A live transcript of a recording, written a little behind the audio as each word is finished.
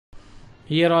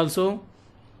Here also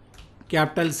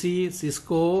capital C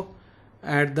CISCO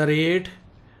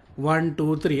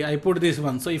 @123. I put this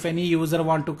one. So if any user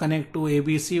want to connect to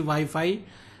ABC Wi-Fi,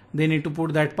 they need to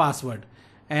put that password,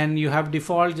 and you have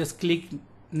default, just click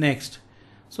next.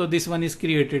 So this one is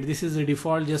created. This is the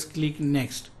default, just click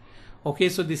next. Okay,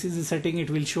 so this is the setting. It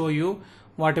will show you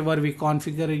whatever we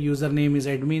configure. Username is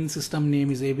admin, system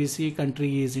name is ABC,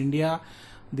 country is India,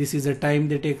 this is a time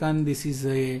they taken, this is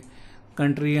a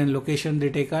country and location they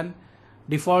taken,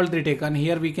 default they taken.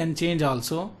 Here we can change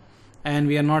also, and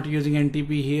we are not using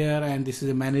NTP here, and this is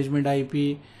a management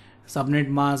IP, subnet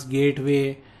mask,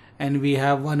 gateway, and we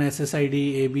have one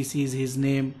SSID, ABC is his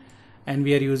name, and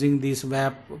we are using this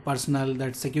web personal,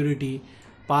 that security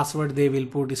password they will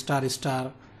put **,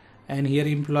 and here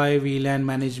employee VLAN,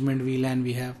 management VLAN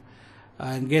we have,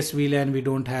 and guest VLAN we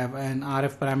don't have, and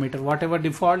RF parameter, whatever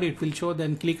default it will show.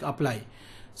 Then click apply.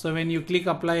 So when you click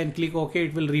apply and click OK,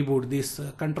 it will reboot. This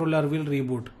controller will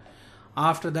reboot.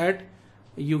 After that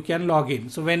you can log in.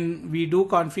 So when we do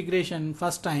configuration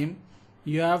first time,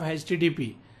 you have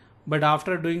HTTP, but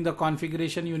after doing the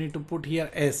configuration you need to put here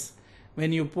S.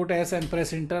 When you put S and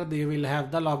press enter, they will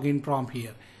have the login prompt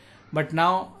here. But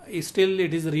now still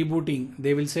it is rebooting.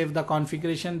 They will save the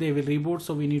configuration, they will reboot,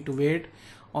 so we need to wait,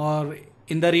 or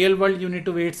in the real world you need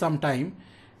to wait some time.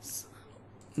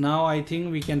 Now I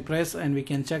think we can press and we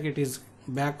can check it is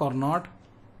back or not.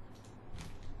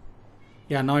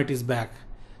 Yeah, now it is back.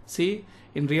 See,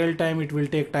 in real time it will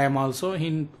take time also.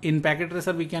 In Packet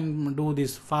Tracer we can do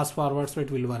this fast forward, so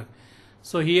it will work.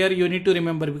 So here you need to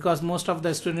remember, because most of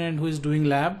the student who is doing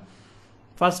lab,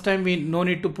 first time we no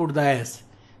need to put the S.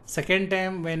 Second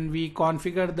time when we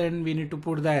configure, then we need to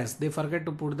put the S. They forget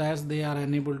to put the S, they are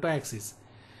unable to access.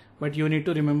 But you need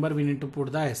to remember, we need to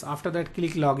put the S. After that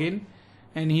click login,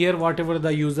 and here whatever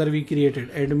the user we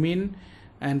created, admin,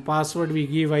 and password we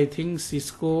give, I think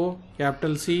CISCO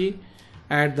capital C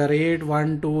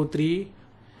 @123,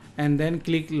 and then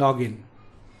click login.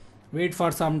 Wait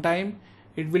for some time,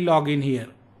 it will log in here.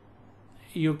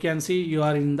 You can see you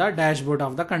are in the dashboard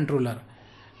of the controller,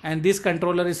 and this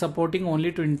controller is supporting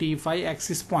only 25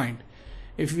 access point.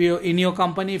 If you in your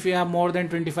company, if you have more than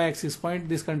 25 access point,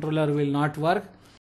 this controller will not work.